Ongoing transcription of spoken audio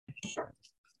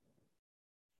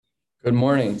Good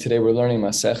morning. Today we're learning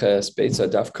Maseches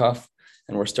Beitza Daf Kaf,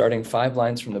 and we're starting 5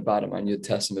 lines from the bottom on Yud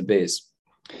Testament Beis.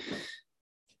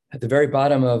 At the very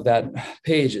bottom of that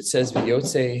page, it says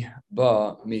V'yotze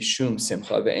ba mishum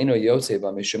simcha ve'eno yotze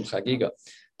ba mishum chagiga.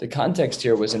 The context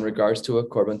here was in regards to a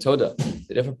korban toda,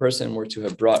 that if a person were to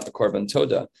have brought a korban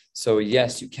toda, so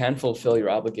yes, you can fulfill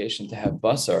your obligation to have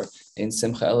basar in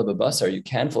simcha ela b'basar. You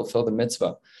can fulfill the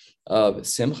mitzvah of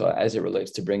simcha as it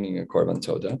relates to bringing a korban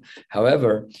toda.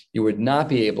 However, you would not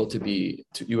be able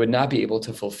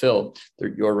to fulfill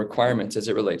your requirements as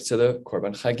it relates to the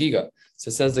korban chagiga. So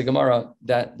says the Gemara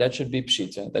that should be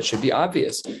pshita, that should be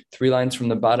obvious. 3 lines from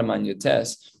the bottom on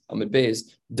Yutes, Amud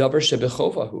Beis, davar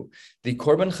shebechovahu. The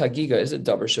korban chagiga is a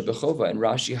davar shebechova, and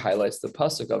Rashi highlights the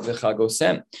pasuk of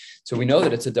v'chagosem. So we know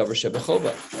that it's a davar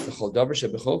shebechova. The whole davar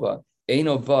shebechova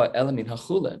eino ba elamin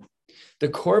hachulin. The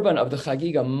korban of the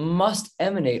chagiga must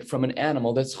emanate from an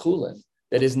animal that's chulin,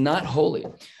 that is not holy.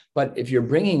 But if you're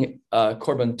bringing a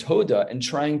korban toda and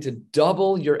trying to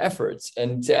double your efforts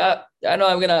and say, I know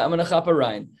I'm gonna chap a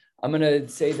rein, I'm gonna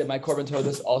say that my korban toda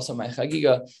is also my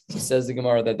chagiga. So says the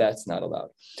Gemara that that's not allowed.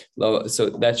 So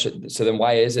then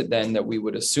why is it then that we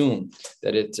would assume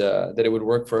that it would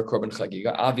work for a korban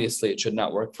chagiga? Obviously, it should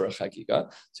not work for a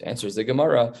chagiga. So answers the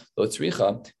Gemara, lo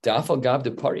tzricha da'afal gav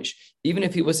de parish. Even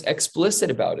if he was explicit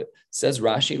about it, says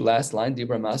Rashi, last line,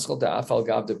 dibra maskal da'afal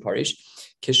gav de parish.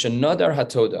 Kishanadar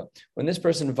hatoda. When this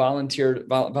person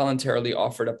voluntarily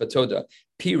offered up a toda,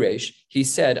 piresh, he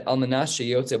said, al manash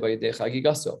sheyotze b'yedei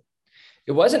chagigaso.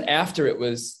 It wasn't after it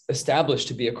was established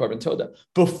to be a korban toda.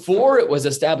 Before it was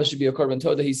established to be a korban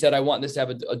toda, he said, I want this to have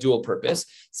a dual purpose.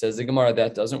 Says the Gemara,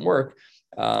 that doesn't work.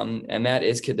 And that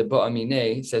is kedeba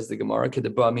amine, says the Gemara,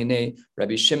 kedeba amine,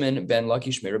 Rabbi Shimon ben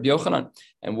Lakish ben Rabbi Yochanan.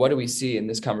 And what do we see in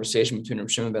this conversation between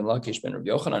Rabbi Shimon ben Lakish ben Rabbi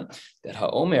Yochanan? That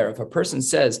ha'omer, if a person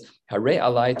says, hare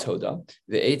alai toda,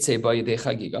 ve'etze ba'yedei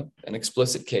chagiga, an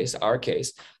explicit case, our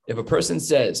case, if a person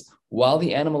says, while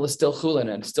the animal is still chulin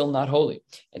and still not holy,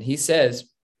 and he says,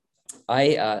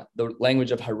 the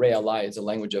language of Harei Alai is a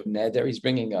language of neder.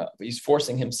 He's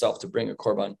forcing himself to bring a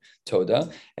korban toda,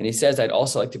 and he says, I'd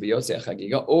also like to be Yotzei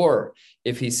Chagiga. Or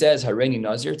if he says Hareini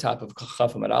Nazir, top of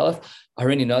Chaf Amud Aleph,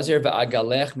 Hareini Nazir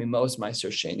ve'agalech mimos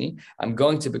meiser sheni. I'm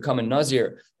going to become a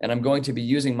Nazir, and I'm going to be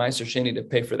using meiser sheni to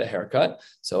pay for the haircut.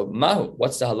 So Mahu,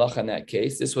 what's the halacha in that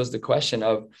case? This was the question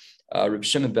of Rabbi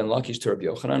Shimon ben Lakish to Rabbi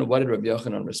Yochanan. What did Rabbi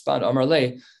Yochanan respond? Amar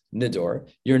le nidor.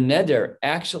 Your neder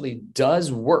actually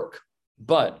does work,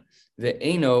 but the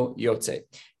eino yotze.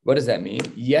 What does that mean?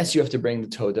 Yes, you have to bring the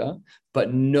toda,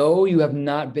 but no, you have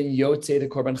not been yotze the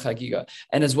korban chagiga.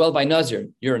 And as well by nazir,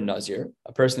 you're a nazir,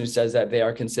 a person who says that they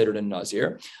are considered a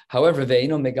nazir. However, the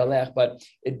eino megalech, but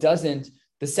it doesn't.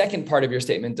 The second part of your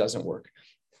statement doesn't work.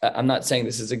 I'm not saying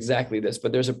this is exactly this,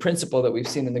 but there's a principle that we've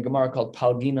seen in the Gemara called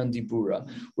palginan dibura,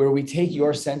 where we take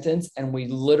your sentence and we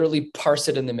literally parse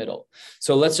it in the middle.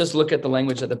 So let's just look at the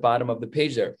language at the bottom of the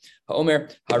page there. Ha'omer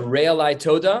harei alai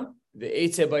toda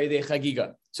ve'etze b'yedei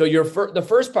chagiga. So the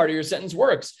first part of your sentence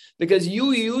works because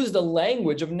you use the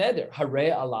language of neder,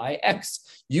 harei alai x.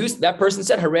 That person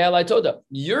said harei alai toda.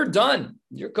 You're done.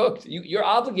 You're cooked. You're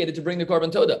obligated to bring the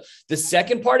korban toda. The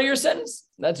second part of your sentence,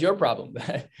 that's your problem.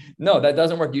 No, that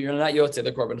doesn't work. You're not yotze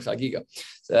the korban chagiga.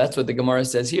 So that's what the Gemara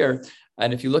says here.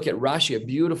 And if you look at Rashi, a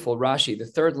beautiful Rashi, the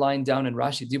 3rd line down in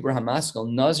Rashi, Dibur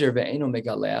HaMaskal, Nazir ve'eno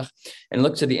megalech, and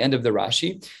look to the end of the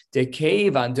Rashi,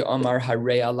 Dekeivan de Omar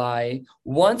Harei Alai.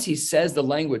 Once he says the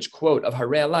language, quote, of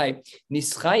Harei Alai,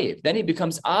 Nischayev, then he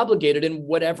becomes obligated in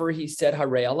whatever he said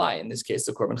Harei Alai, in this case,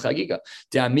 the Korban Chagiga.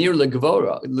 De'amir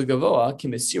legavoa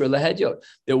kimisira lehedyot.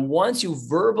 That once you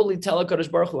verbally tell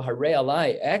HaKadosh Baruch Hu, Harei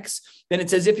Alai, X, then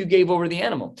it's as if you gave over the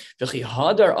animal.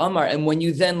 And when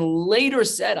you then later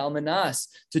said Almanas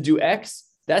to do X,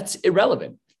 that's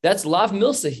irrelevant. That's lav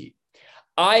milsahi.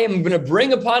 I am going to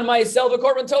bring upon myself a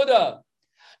korban toda,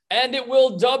 and it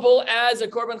will double as a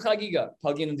korban chagiga.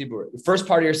 Palgin and dibur. The first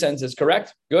part of your sentence is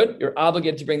correct. Good. You're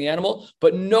obligated to bring the animal,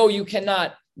 but no, you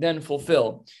cannot then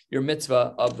fulfill your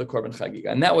mitzvah of the korban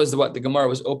chagiga. And that was what the Gemara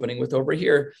was opening with over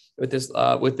here with this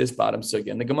bottom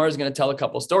sugya. And the Gemara is going to tell a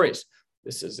couple stories.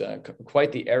 This is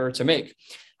quite the error to make.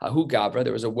 Hahu Gabra,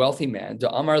 there was a wealthy man, Da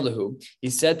Amar Lahu,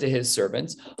 he said to his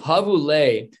servants,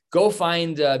 Havule, go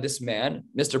find this man,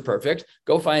 Mr. Perfect,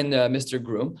 go find Mr.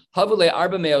 Groom, Havule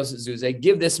Arba Meos Zuze,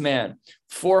 give this man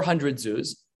 400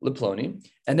 zuz, Leploni,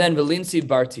 and then Velinsi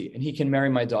Barti, and he can marry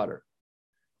my daughter.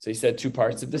 So he said 2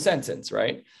 parts of the sentence,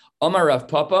 right? Amar Rav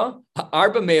Papa,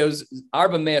 Arba Mea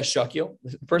Shakil,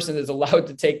 the person is allowed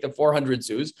to take the 400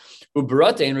 zuz,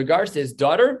 Ubarate, in regards to his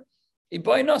daughter,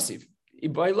 Ibai Nasiv,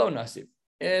 Ibai Lo Nasiv.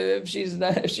 If she's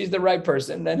the right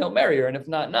person, then he'll marry her, and if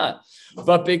not, not.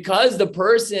 But because the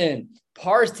person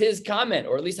parsed his comment,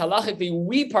 or at least halachically,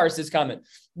 we parsed his comment,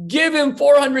 give him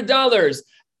 $400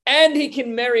 and he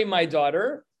can marry my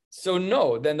daughter. So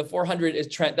no, then the 400 is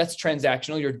that's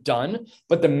transactional. You're done.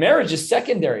 But the marriage is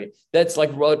secondary. That's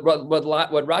like what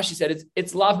Rashi said.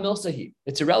 It's lav milsahi.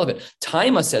 It's irrelevant.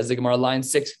 Taima says the Gemara line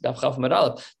 6 daf chaf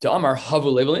madalef to Amar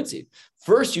havu levelinsi.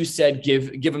 First you said give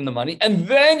him the money, and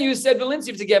then you said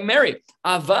Valinsiv to get married.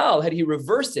 Aval, had he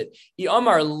reversed it,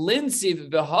 Amar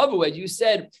Linsiv v'havu, had you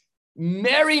said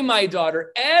marry my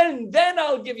daughter, and then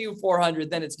I'll give you 400.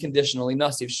 Then it's conditionally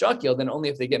nasiv shakil. Then only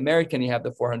if they get married can you have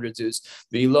the 400 zuz.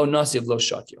 V'lo nasiv lo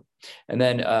shakil, and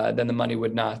then the money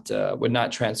would not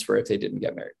transfer if they didn't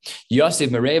get married. Yosef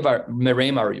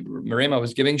Merema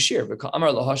was giving shir.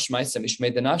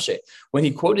 When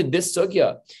he quoted this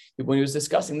sugya, when he was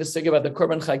discussing this sugya about the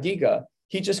korban chagiga,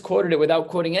 he just quoted it without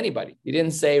quoting anybody. He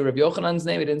didn't say Rav Yochanan's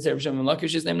name. He didn't say Rav Shimon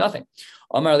Lakish's name. Nothing.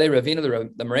 Amar le Ravina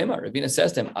the Merema. Ravina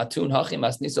says to him, Atun hachi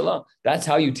masni salah. That's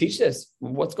how you teach this.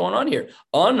 What's going on here?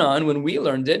 Anan, when we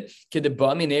learned it,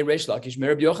 kedeba minei Reish Lakish me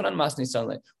Rav Yochanan masni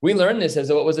salah. We learned this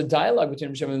as what was a dialogue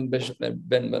between Rav Shimon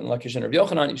ben Lakish and Rav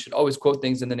Yochanan. You should always quote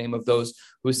things in the name of those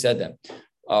who said them.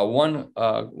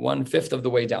 1/5 of the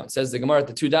way down. It says the Gemara at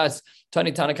the two dots.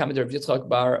 Tani Tana Kamid Rav Yitzchak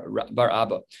bar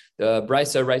Abba. The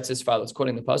Brisa writes as follows,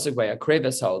 quoting the pasuk by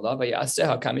Akreves haolah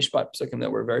vayaseha kamishpat, pasukim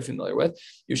that we're very familiar with.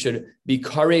 You should be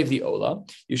karev the olah.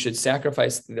 You should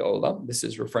sacrifice the olah. This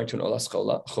is referring to an olah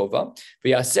chova.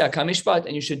 Vayaseha kamishpat,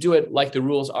 and you should do it like the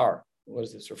rules are. What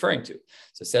is this referring to?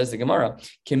 So it says the Gemara,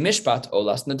 Kimishpat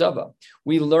Olas Nadava.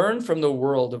 We learn from the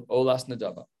world of Olas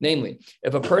Nadava. Namely,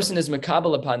 if a person is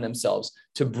makabel upon themselves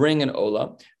to bring an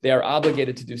Ola, they are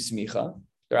obligated to do smicha.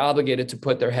 They're obligated to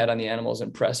put their head on the animals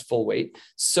and press full weight.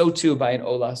 So too by an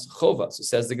Olas Chova. So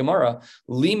says the Gemara,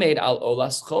 Limaid al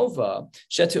Olas Chova,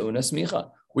 Shetu'una Smicha.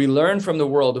 We learn from the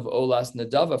world of Olas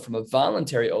Nadava, from a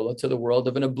voluntary Ola to the world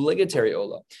of an obligatory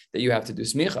Ola, that you have to do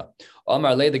smicha.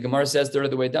 Amar Le, the Gemara says third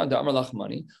of the way down, to Amar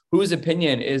Lachmani, whose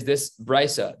opinion is this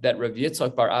brisa that Rav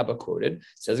Yitzchak bar Abba quoted?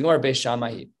 Says the Gemara, Beis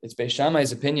Shammai. It's Beis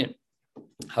Shammai's opinion.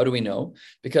 How do we know?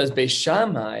 Because Beis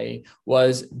Shammai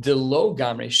was de lo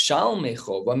gamre shalmei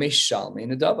chova me shalmei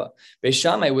nadava. Beis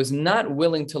Shammai was not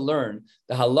willing to learn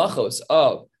the halachos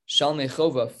of shalmei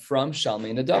chova from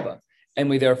shalmei nadava. And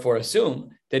we therefore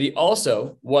assume that he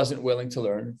also wasn't willing to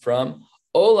learn from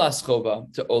Olas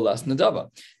Chova to Olas Nadava.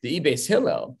 The Beis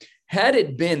Hillel, had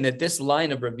it been that this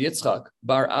line of Rav Yitzchak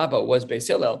bar Abba was Beis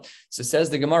Hillel, so says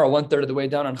the Gemara 1/3 of the way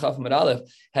down on Chaf Mad Aleph,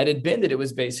 had it been that it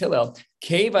was Beis Hillel,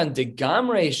 Kevan de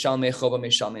Gamre Shalmei Chova me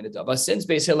Shalmei Nadava, since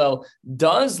Beis Hillel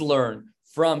does learn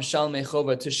from Shalmei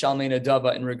Chova to Shalmei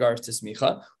Nadava in regards to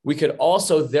Smicha, we could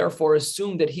also therefore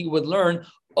assume that he would learn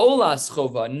Olas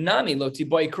Chova Nami Loti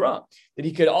Boikra, that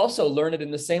he could also learn it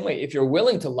in the same way. If you're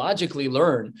willing to logically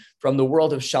learn from the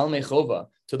world of Shalmei Chova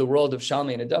to the world of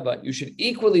Shalmei Nadava, you should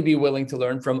equally be willing to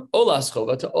learn from Olas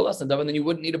Chova to Olas Nadava, and then you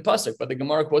wouldn't need a pasuk. But the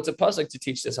Gemara quotes a pasuk to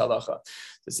teach this halacha.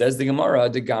 It says the Gemara,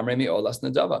 De Gamre mi Olas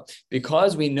Nadava,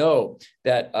 because we know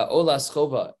that Olas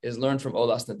Chova is learned from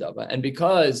Olas Nadava, and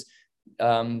because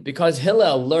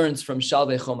Hillel learns from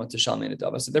Shalmei Choma to Shalmei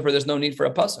Nadava, so therefore there's no need for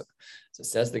a pasuk. So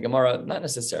says the Gemara, not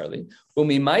necessarily. How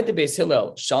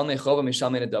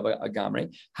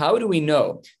do we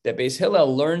know that Beis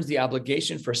Hillel learns the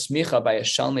obligation for smicha by a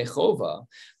Shalmei Chova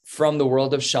from the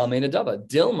world of Shalmei Nadava?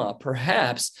 Dilma,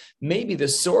 perhaps, maybe the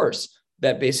source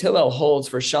that Beis Hillel holds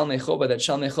for Shalmei Chova, that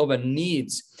Shalmei Chova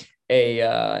needs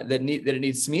that it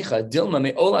needs smicha. Dilma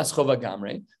me olas chova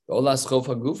gamre, olas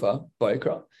chova gufa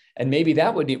boikra. And maybe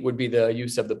that would be the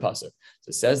use of the pasuk.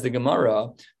 So says the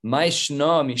Gemara, "My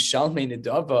shna mishalmei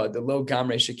nedava the lo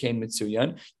gamre shekain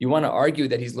mitzuyan." You want to argue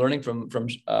that he's learning from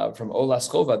olas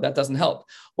chova? That doesn't help.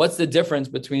 What's the difference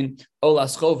between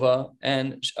olas chova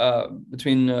and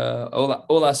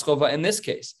olas chova in this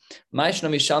case? My shna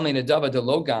mishalmei nedava the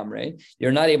lo gamre.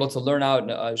 You're not able to learn out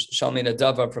shalmei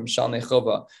nedava from shalmei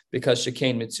chova because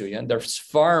shekain mitzuyan. There's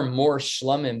far more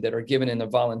shlamim that are given in a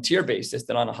volunteer basis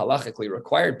than on a halachically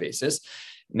required basis.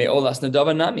 Me'olas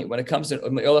nadava nami. When it comes to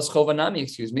me'olas chova nami,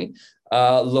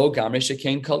 lo gamre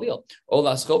shekain kalil.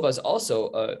 Olas chova is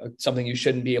also something you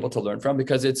shouldn't be able to learn from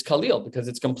because it's kalil, because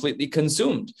it's completely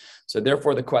consumed. So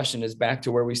therefore, the question is back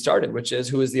to where we started, which is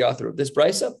who is the author of this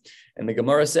brisa? And the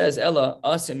Gemara says, Ella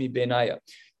asemi benaya.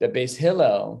 That Beis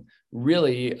Hillel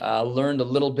really learned a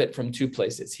little bit from two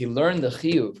places. He learned the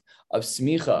chiyuv of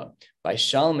smicha by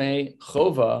shalmei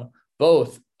chova,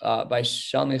 both by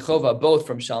Shalmei Chova, both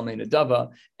from Shalmei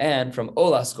Nadava and from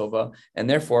Olas Chova, and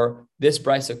therefore this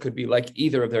brisa could be like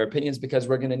either of their opinions because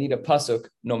we're going to need a pasuk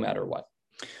no matter what.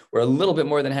 We're a little bit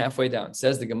more than halfway down.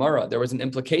 Says the Gemara, there was an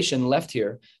implication left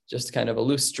here, just kind of a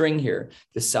loose string here.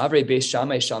 The Savre Beis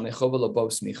Shammai Shal Mechova Lo Bo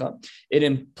Smicha. It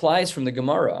implies from the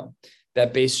Gemara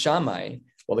that Beis Shammai,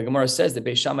 well, the Gemara says that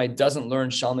Beis Shammai doesn't learn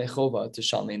Shalmei Chova to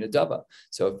Shalmei Nedava.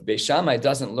 So if Beis Shammai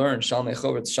doesn't learn Shalmei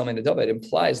Chova to Shalmei Nedava, it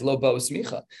implies Lo Bo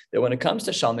Smicha, that when it comes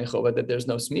to Shalmei Chova, that there's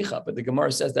no Smicha. But the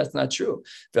Gemara says that's not true.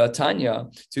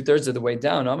 Ve'atanya, 2/3 of the way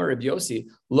down, Amar Reb Yossi,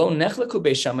 Lo Nechlaku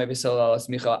Beis Shammai V'Sel Al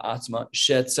Smicha Atzma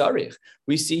Shet Tzarich.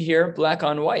 We see here black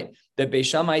on white that Beis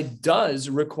Shammai does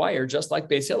require, just like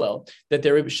Beis Hillel, that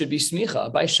there should be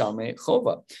smicha by Shalmei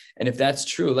Chova. And if that's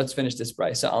true, let's finish this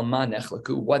brisa. Al ma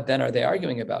nechlaku. What then are they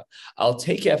arguing about? Al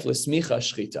tekef l'smicha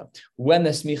shchita. When the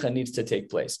smicha needs to take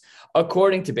place.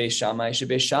 According to Beis Shammai,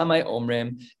 Beis Shammai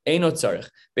omrim eino tzarich.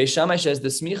 Beis Shammai says the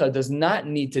smicha does not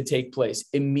need to take place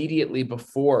immediately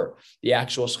before the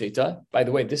actual shchita. By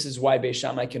the way, this is why Beis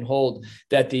Shammai can hold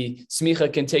that the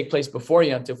smicha can take place before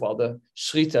Yantif, while the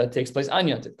shchita takes place on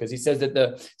Yantif, because he says that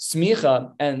the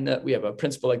smicha, and we have a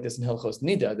principle like this in Hilchos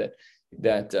Nida,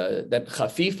 that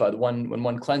chafifa, when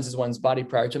one cleanses one's body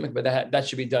prior to mikvah, that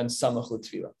should be done samach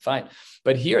l'tefillah. Fine,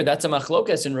 but here that's a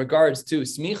machlokas in regards to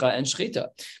smicha and shchita.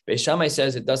 Beis Shammai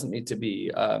says it doesn't need to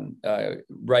be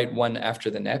right one after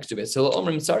the next. So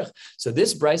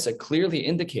this brisa clearly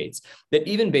indicates that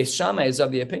even Beis Shammai is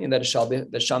of the opinion that Shalmei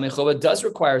Chova does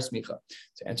require smicha.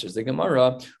 So answers the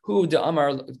Gemara, who de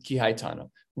amar ki haytana.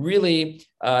 Really,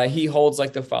 he holds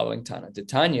like the following Tana. The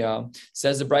Tanya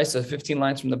says the brisa 15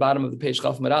 lines from the bottom of the page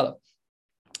Chaf Merala.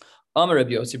 Amar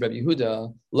Rabbi Yossi, Rabbi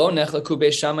Yehuda, Lo nechlaku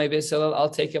Beis Shammai Beis Hillel al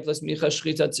tekef l'smicha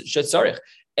shchita shetzarich.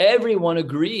 Everyone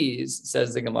agrees,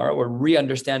 says the Gemara, we're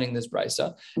re-understanding this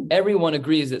brisa. Everyone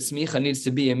agrees that smicha needs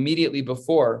to be immediately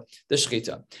before the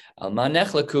shchita. Al ma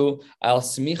nechlaku al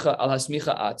smicha al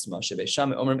hasmicha atzma shebeis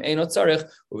Shammai omrim eino tzarich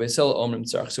ubeis Hillel omrim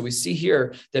tzarich. So we see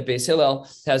here that Beis Hillel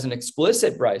has an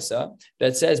explicit brisa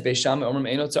that says Beis Shammai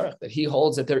omrim eino tzarich, that he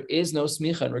holds that there is no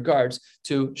smicha in regards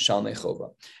to Shalmei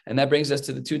Chova. And that brings us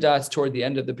to the two dots toward the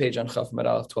end of the page on Chaf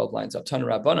Meral, 12 lines up. Tana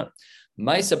Rabbana.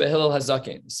 Maisa beHillel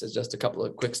Hazaken. This is just a couple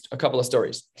of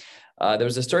stories. There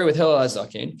was a story with Hillel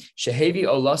Hazaken. Shehevi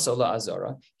olas ola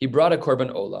azara. He brought a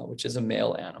korban ola, which is a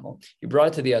male animal. He brought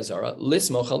it to the azara.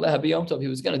 Lismoch aleha b'yom tov. He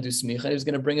was going to do smicha. He was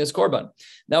going to bring his korban.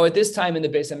 Now, at this time in the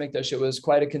Beis Hamikdash, it was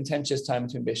quite a contentious time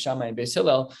between Beis Shammai and Beis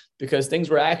Hillel because things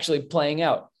were actually playing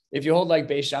out. If you hold like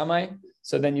Beis Shammai,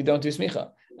 so then you don't do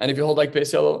smicha, and if you hold like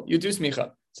Beis Hillel, you do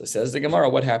smicha. So says the Gemara,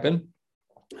 what happened?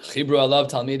 Chibru alav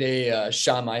Talmidei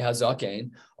Shammai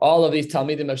Hazaken. All of these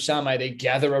Talmidim of Shammai, they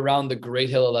gather around the great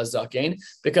Hillel Hazaken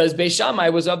because Beis Shammai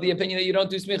was of the opinion that you don't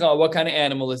do smicha. What kind of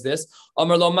animal is this?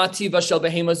 Amar lo mativa shel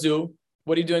behemazu.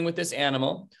 What are you doing with this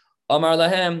animal? Amar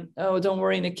lahem. Oh, don't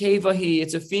worry, nekevahi.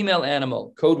 It's a female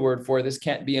animal. Code word for this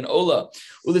can't be an ola.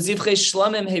 Ulezivchei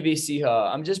shlamim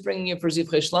hevesiha. I'm just bringing it for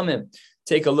zivchei shlamim.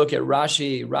 Take a look at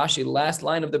Rashi. Rashi, last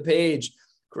line of the page.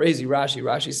 Crazy Rashi.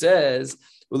 Rashi says.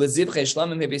 Merov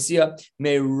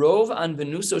an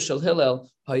venuso shel Hillel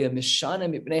haya mishana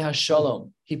mipnei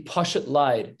hashalom. He pashat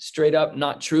lied, straight up,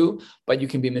 not true, but you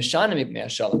can be mishana mipnei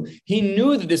hashalom. He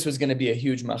knew that this was going to be a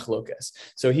huge machlokas,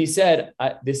 so he said,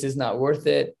 "This is not worth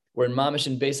it. We're in Mamish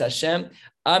and Beis Hashem.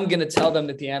 I'm going to tell them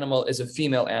that the animal is a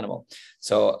female animal."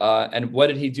 So, and what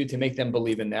did he do to make them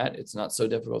believe in that? It's not so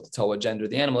difficult to tell what gender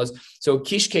the animal is. So,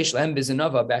 Kish Kesh Lehem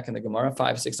Bizinava, back in the Gemara,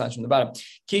 5-6 lines from the bottom.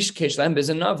 Kish Kesh Lehem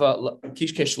Bizinava,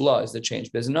 Kish Kesh La is the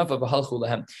change. Bizinava v'halchu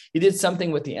lehem. He did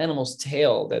something with the animal's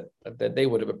tail that they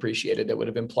would have appreciated, that would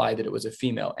have implied that it was a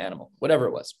female animal, whatever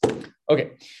it was.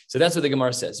 Okay, so that's what the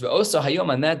Gemara says. Also, Hayom,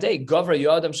 on that day, Gavra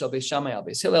Yadam shel Beis Shammai al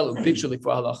Beis Hillel ubikshu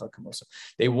lifra halacha kamosa.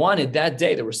 They wanted that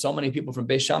day. There were so many people from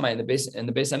Beis Shammai in the Beis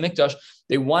Hamikdash.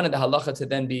 They wanted the halacha to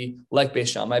then be like Beis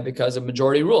Shammai because of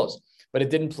majority rules, but it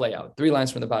didn't play out. 3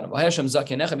 lines from the bottom.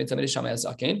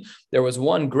 There was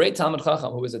one great Talmid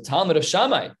Chacham who was a Talmid of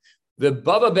Shammai, the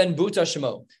Baba ben Buta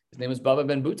Shemo. His name was Baba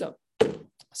ben Buta.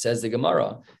 Says the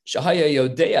Gemara, Shahaya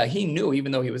Yodea, he knew,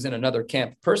 even though he was in another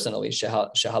camp personally,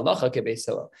 Shahalacha ke Beis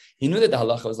Hillel. He knew that the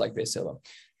halacha was like Beis Hillel.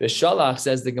 The Shalach,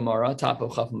 says the Gemara, top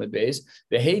of Chaf Amud Beis,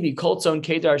 Behevi Koltzon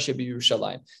Kedar Shebi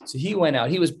Yerushalayim. So he went out,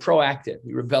 he was proactive.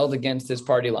 He rebelled against his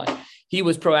party line. He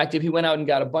was proactive. He went out and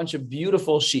got a bunch of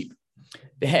beautiful sheep.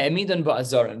 And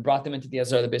brought them into the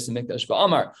Azar, the Beis Hamikdash.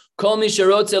 Ba'amar, Kol mi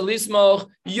sherotze lismoch,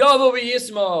 yavo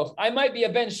v'yismoch. I might be a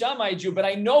Ben Shammai Jew, but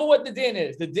I know what the din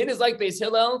is. The din is like Beis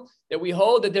Hillel, that we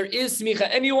hold that there is smicha.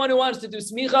 Anyone who wants to do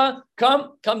smicha,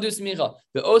 come do smicha.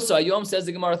 The Osa Ayom, says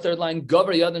the Gemara, 3rd line,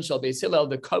 Gover Yadan shel Beis Hillel,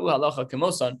 the Kavu halacha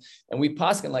kemosan, and we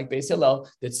paskin like Beis Hillel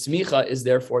that smicha is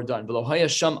therefore done. V'lo haya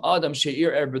sham adam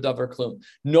she'ir er b'davar klum.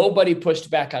 Nobody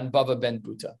pushed back on Bava ben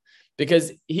Buta. because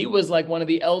he was like one of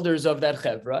the elders of that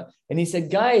chevra, and he said,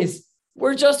 guys,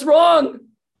 we're just wrong.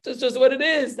 That's just what it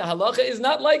is. The halacha is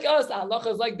not like us. The halacha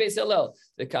is like Beis Hillel.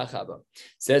 The Kachaba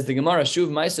says the Gemara Shuv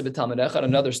Ma'aseh b'Talmud Echad.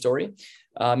 Another story.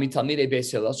 Mitalmidei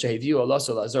Beis Hillel sheheviu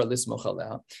olaso lazar lismoch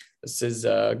aleha. This is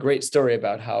a great story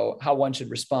about how one should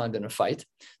respond in a fight.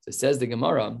 So it says the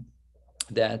Gemara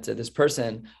that this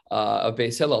person of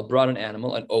Beis Hillel brought an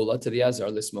animal, an ola, to the Azar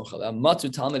lismoch aleha. Matu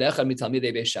Talmid Echad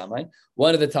mitalmidei Beis Shammai.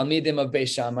 One of the Talmidim of Beis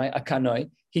Shammai, a kanoi.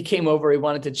 He came over, he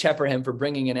wanted to chepper him for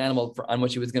bringing an animal on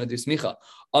which he was going to do smicha.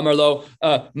 Amar lo,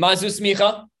 mazu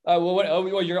smicha.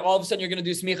 You're all of a sudden you're going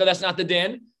to do smicha. That's not the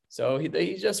din. So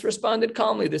he just responded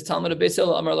calmly. This Talmud of Beis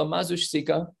Hillel, Amar lo, mazu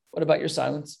shsika. What about your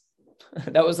silence?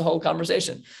 That was the whole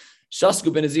conversation.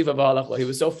 Shasku ben Aziva v'halachlo. He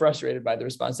was so frustrated by the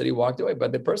response that he walked away.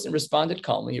 But the person responded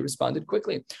calmly. He responded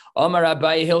quickly. Amar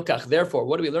Abaye Hilkach. Therefore,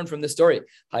 what do we learn from this story?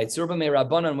 Haitzurba me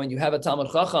Rabbanan. When you have a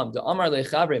Talmud Chacham, the Amar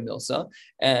lechavre milsa,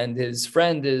 and his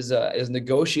friend is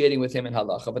negotiating with him in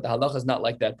halacha, but the halacha is not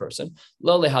like that person.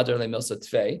 Lo lehadar le milsa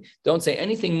tfei. Don't say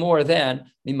anything more than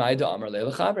mimai da Amar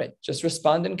lechavre. Just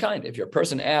respond in kind. If your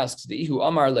person asks the ihu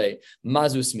Amar le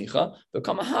mazu smicha,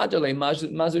 become a hadar le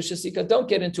mazu shasika. Don't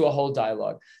get into a whole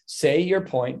dialogue. Say your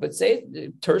point, but say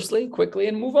it tersely, quickly,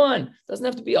 and move on. Doesn't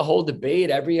have to be a whole debate,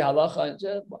 every halacha.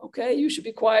 Just, okay, you should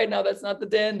be quiet now. That's not the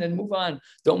din, and move on.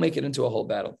 Don't make it into a whole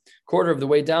battle. Quarter of the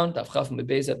way down, Taf Chaf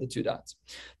Mebez at the 2 dots.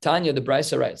 Tanya, the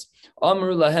Brisa writes,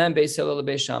 Amru lahem Beis Hillel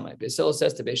Beis Shammai. Beis Hillel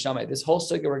says to Beis Shammai, this whole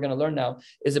sugya we're going to learn now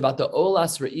is about the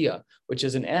Olas Re'iyah, which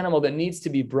is an animal that needs to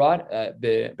be brought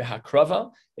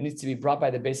behakrava. It needs to be brought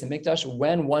by the Beis HaMikdash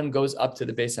when one goes up to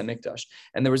the Beis HaMikdash.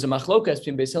 And there was a machlokas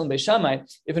between Beis Hillel and Beis Shammai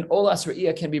if an Olas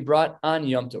Re'iyah can be brought on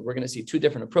Yom Tov. We're going to see 2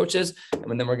 different approaches,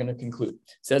 and then we're going to conclude.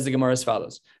 Says the Gemara as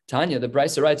follows. Tanya, the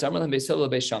Brisa writes, Amar lahem Beis Hillel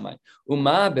Beis Shammai.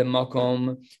 Uma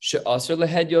b'makom she'aser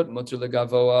lehedyot muter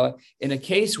legavoa. In a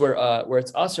case where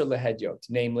it's aser lehedyot,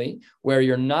 namely where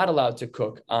you're not allowed to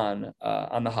cook on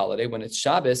the holiday, when it's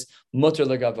Shabbos, muter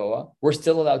legavoa, we're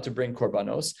still allowed to bring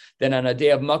korbanos. Then on a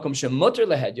day of makom she'muter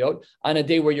lehedyot, on a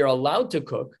day where you're allowed to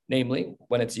cook, namely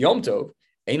when it's Yom Tov,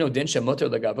 eino din she'muter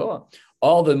legavoa.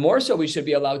 All the more so we should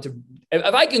be allowed to.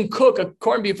 If I can cook a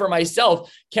corned beef for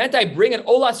myself, can't I bring an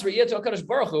olas re'iyah to HaKadosh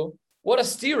Baruch Hu? What a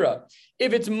stira.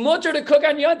 If it's mutter to cook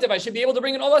on Yontif, I should be able to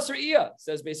bring an olas re'iyah,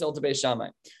 says Beis Hillel to Beis Shammai.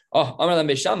 Oh, Amar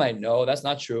lahem Beis Shammai, no, that's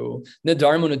not true.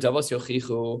 Nedarmu nedavos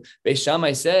yochichu. Beis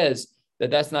Shammai says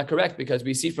that's not correct, because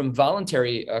we see from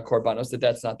voluntary korbanos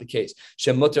that's not the case.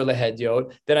 Shemuter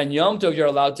lehedyot, that on Yom Tov you're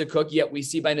allowed to cook, yet we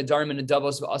see by nedarim and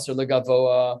nedavos v'aser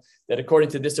legavoa that according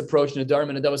to this approach, nedarim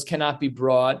and nedavos cannot be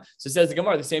brought. So it says the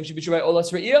Gemara, the same should be true by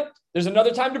olas re'iyah. There's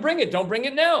another time to bring it. Don't bring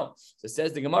it now. So it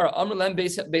says the Gemara, Amar lahem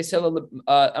Beis Hillel.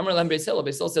 Beis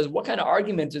Hillel says, what kind of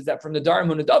argument is that from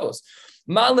nedarim and nedavos?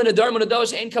 Ma'alin nedarim and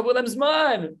nedavos ein kavulem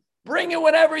zman. Bring it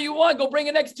whenever you want. Go bring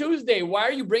it next Tuesday. Why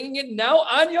are you bringing it now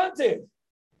on Yontif?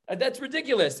 That's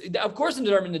ridiculous. Of course, in the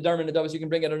Dharma and the Davos, you can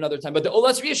bring it another time, but the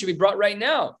Olas Re'iyah should be brought right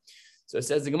now. So it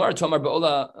says the Gemara, Tomar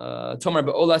Ba'olas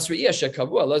Re'iyah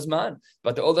Shekavua Lazman.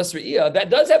 But the Olas Re'iyah,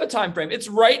 that does have a time frame. It's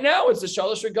right now. It's the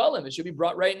Shalosh Regalim. It should be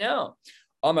brought right now.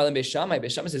 Amar lahem Beis Shammai.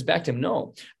 Beis Shammai says back to him,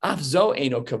 no. Afzo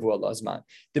eino kavua lazman.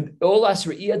 The Olas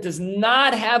Re'iyah does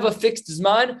not have a fixed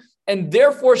zman, and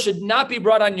therefore should not be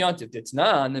brought on Yontif.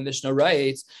 Titnan, the Mishnah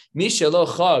writes, Mishelo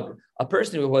Chag, a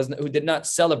person who did not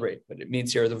celebrate, but it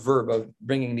means here the verb of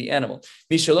bringing the animal.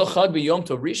 Mishelo Chag b'Yom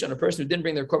Tov Rishon, a person who didn't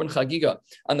bring their korban chagiga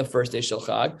on the first day shel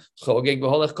Chag. Chogeg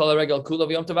b'holech kol haregel kula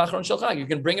v'Yom Tov achron shel Chag. You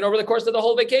can bring it over the course of the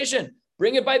whole vacation.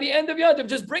 Bring it by the end of Yontif.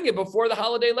 Just bring it before the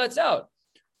holiday lets out.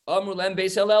 Amru lahem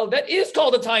Beis Hillel, that is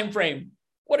called a time frame.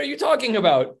 What are you talking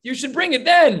about? You should bring it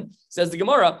then, says the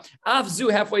Gemara.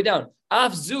 Afzu, halfway down.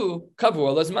 Afzu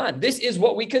kavur lazman. This is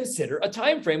what we consider a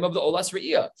time frame of the Olas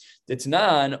Re'iyah.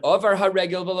 Ditnan avar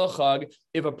haregel v'lo chag.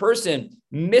 If a person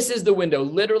misses the window,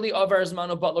 literally avar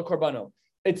zmano batla korbano.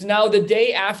 It's now the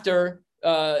day after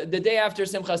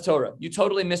Simchas Torah. You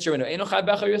totally missed your window.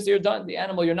 You're done. The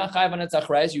animal, you're not chayav on its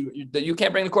achrayas. You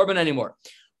can't bring the korban anymore.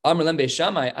 Amar lahem Beis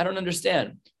Shammai, I don't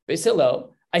understand. Beis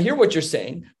Hillel, I hear what you're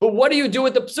saying, but what do you do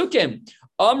with the psukim?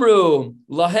 Amru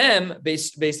lahem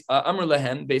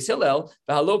Beis Hillel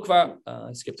v'halo kvar.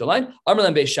 I skipped a line. Amru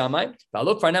lahem Beis Shammai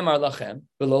v'halo kvar nemar lachem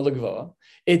v'lo legvoa.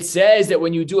 It says that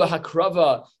when you do a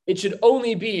hakrava, it should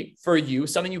only be for you,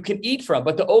 something you can eat from.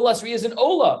 But the olas re'iyah is an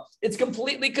ola; it's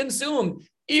completely consumed,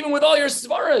 even with all your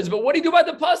svaras. But what do you do about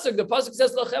the pasuk? The pasuk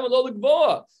says lachem v'lo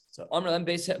legvoa. So Amr Lem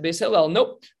Beis Hillel,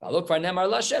 nope. Look for Nemar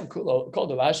Lashem,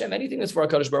 called Lashem. Anything that's for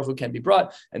HaKadosh Baruch Hu can be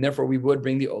brought, and therefore we would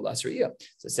bring the Olas Riyah.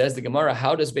 So it says the Gemara,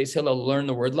 how does Beis Hillel learn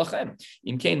the word Lachem?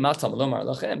 Imkein Matam Lomar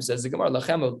Lachem, says the Gemara,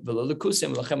 Lachem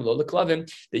V'Lolekusim, Lachem V'Loleklavim,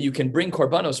 that you can bring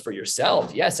korbanos for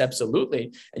yourself. Yes,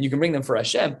 absolutely. And you can bring them for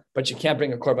Hashem, but you can't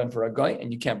bring a korban for a guy,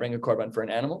 and you can't bring a korban for an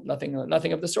animal. Nothing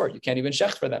of the sort. You can't even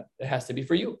shech for them. It has to be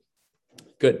for you.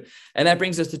 Good. And that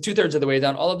brings us to 2/3 of the way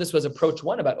down. All of this was approach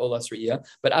 1 about Olas Riyah,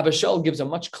 but Abba Shaul gives a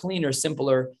much cleaner,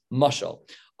 simpler mashal.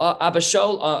 Abba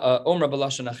Shaul, Omra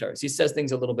B'Lashon Acheres. He says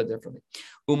things a little bit differently.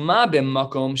 Uma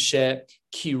b'makom she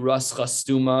kiras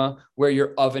chastuma, where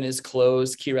your oven is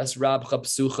closed, kiras rab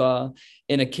chapsucha.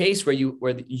 In a case where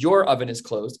your oven is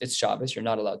closed, it's Shabbos, you're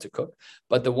not allowed to cook.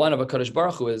 But the one of HaKadosh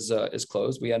Baruch Hu is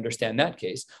closed. We understand that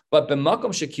case. But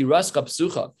b'makom she kiras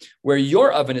chapsucha, where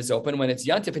your oven is open, when it's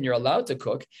yantif and you're allowed to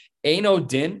cook, eino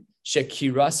din she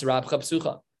kiras rab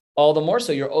chapsucha. All the more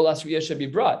so, your Olas Riyah should be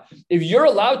brought. If you're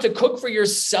allowed to cook for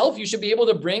yourself, you should be able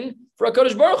to bring for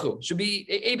HaKadosh Baruch Hu. It should be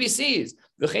ABCs.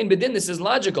 V'chein b'din, this is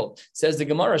logical. Says the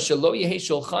Gemara, Shelo yehi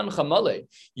shulchan chamale.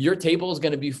 Your table is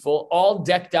going to be full, all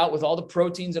decked out with all the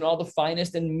proteins and all the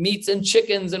finest and meats and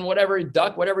chickens and whatever,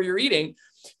 duck, whatever you're eating.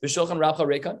 V'shulchan rabcha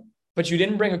rekan. But you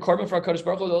didn't bring a korban for HaKadosh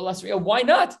Baruch Hu, the Olas Riyah. Why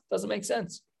not? Doesn't make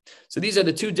sense. So these are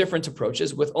the 2 different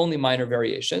approaches with only minor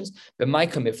variations. But my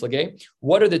kamiflage,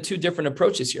 what are the 2 different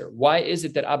approaches here? Why is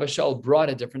it that Abba Shaul brought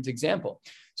a different example?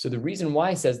 So the reason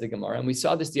why, says the Gemara, and we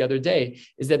saw this the other day,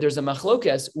 is that there's a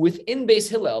machlokes within Beis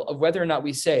Hillel of whether or not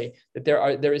we say that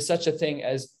there is such a thing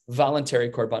as voluntary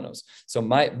korbanos. So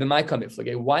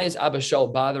why is Abba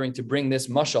Shaul bothering to bring this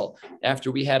mashal after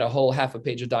we had a whole half a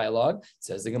page of dialogue?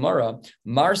 Says the Gemara,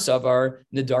 Mar Savar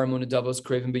Nidar Munadavos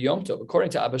Kraven B'Yom Tov.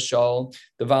 According to Abba Shaul,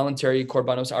 the voluntary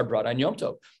korbanos are brought on Yom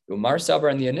Tov. Mar Savar,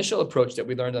 and the initial approach that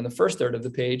we learned on the first third of the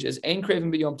page is Ein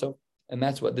Kraven B'Yom Tov. And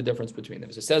that's what the difference between them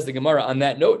is. So says the Gemara on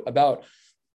that note about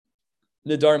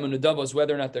Nidarim and Nidavos,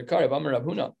 whether or not they're Karev, Amar Rav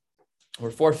Huna. We're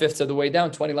 4/5 of the way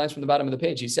down, 20 lines from the bottom of the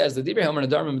page. He says, the Divrei Hamar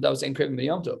Nidarim and Nidavos ain't Krivim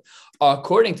B'Yom Tov.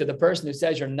 According to the person who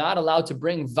says you're not allowed to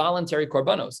bring voluntary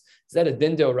korbanos, is that a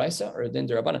din deoraisa or a din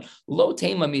deorabanan? Lo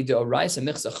teima mi deoraisa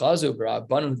michsa chazu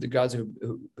b'rabbanon degazu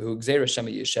who gzeira shema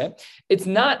yishe. It's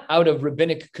not out of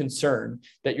rabbinic concern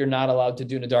that you're not allowed to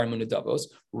do Nidarim and Nidavos.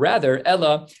 Rather,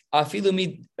 Ella afilu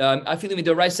mi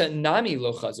deoraisa nami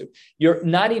lo chazu. You're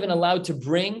not even allowed to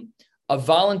bring a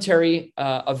voluntary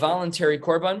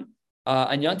korban.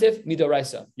 And Yantif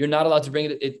midoraisa, you're not allowed to bring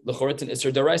it lechorit and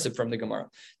isser doraisa from the Gemara.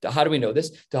 How do we know this?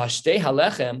 To hashtei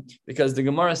halechem, because the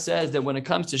Gemara says that when it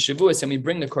comes to Shavuos and we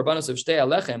bring the korbanos of shtei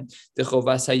halechem, the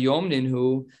chovas hayomnin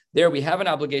who there we have an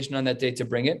obligation on that day to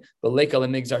bring it. But leikal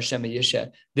migzar shema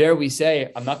yishe. There we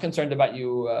say, I'm not concerned about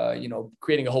you,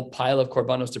 creating a whole pile of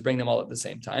korbanos to bring them all at the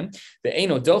same time. The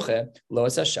eino doche lo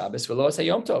asa Shabbos v'lo asa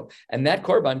Yom Tov, and that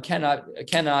korban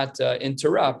cannot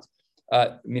interrupt.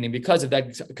 Meaning because of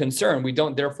that concern, we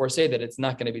don't therefore say that it's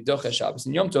not going to be Docha Shabbos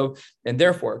and Yom Tov. And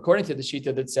therefore, according to the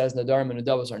Shita that says Nadarim and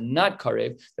Nadavos are not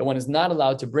Karev, that one is not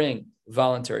allowed to bring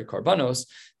voluntary korbanos,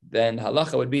 then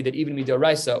halacha would be that even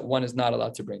midoraisa, one is not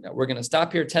allowed to bring that. We're going to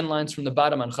stop here, 10 lines from the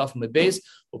bottom on Chaf Amud Beis.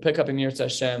 We'll pick up in Yirtzeh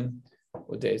Hashem.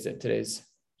 What day is it? Today's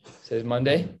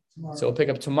Monday. Tomorrow. So we'll pick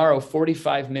up tomorrow,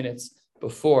 45 minutes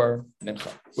before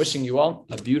Mincha. Wishing you all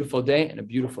a beautiful day and a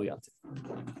beautiful Yom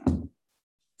Tov.